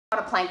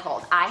A plank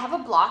hold. I have a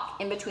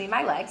block in between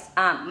my legs.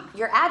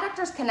 Your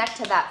adductors connect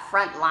to that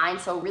front line,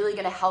 so really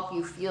gonna help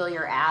you feel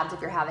your abs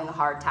if you're having a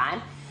hard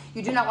time.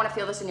 You do not wanna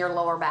feel this in your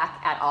lower back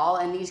at all,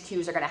 and these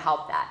cues are gonna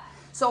help that.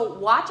 So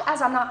watch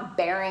as I'm not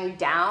bearing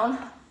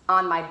down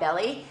on my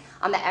belly.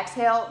 On the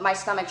exhale, my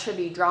stomach should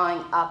be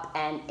drawing up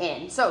and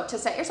in. So to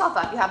set yourself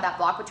up, you have that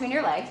block between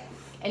your legs,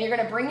 and you're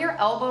gonna bring your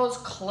elbows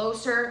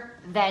closer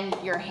than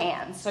your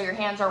hands. So your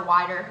hands are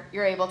wider,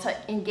 you're able to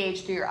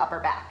engage through your upper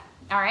back,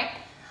 all right?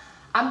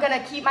 I'm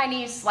gonna keep my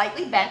knees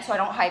slightly bent so I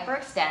don't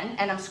hyperextend,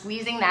 and I'm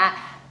squeezing that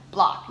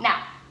block.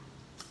 Now,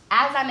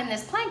 as I'm in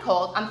this plank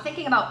hold, I'm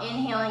thinking about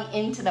inhaling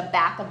into the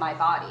back of my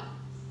body.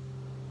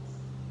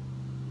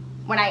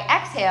 When I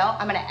exhale,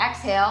 I'm gonna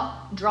exhale,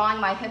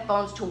 drawing my hip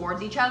bones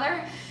towards each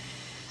other,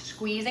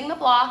 squeezing the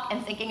block,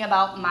 and thinking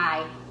about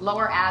my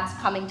lower abs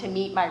coming to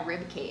meet my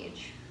rib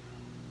cage.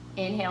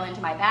 Inhale into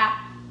my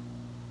back.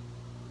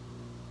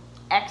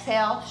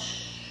 Exhale,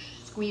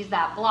 squeeze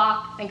that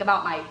block. Think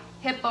about my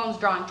hip bones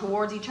drawing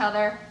towards each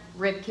other,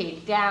 rib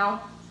cage down.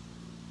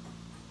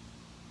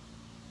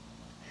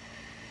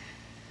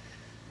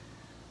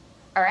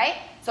 All right,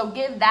 so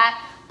give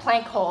that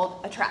plank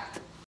hold a try.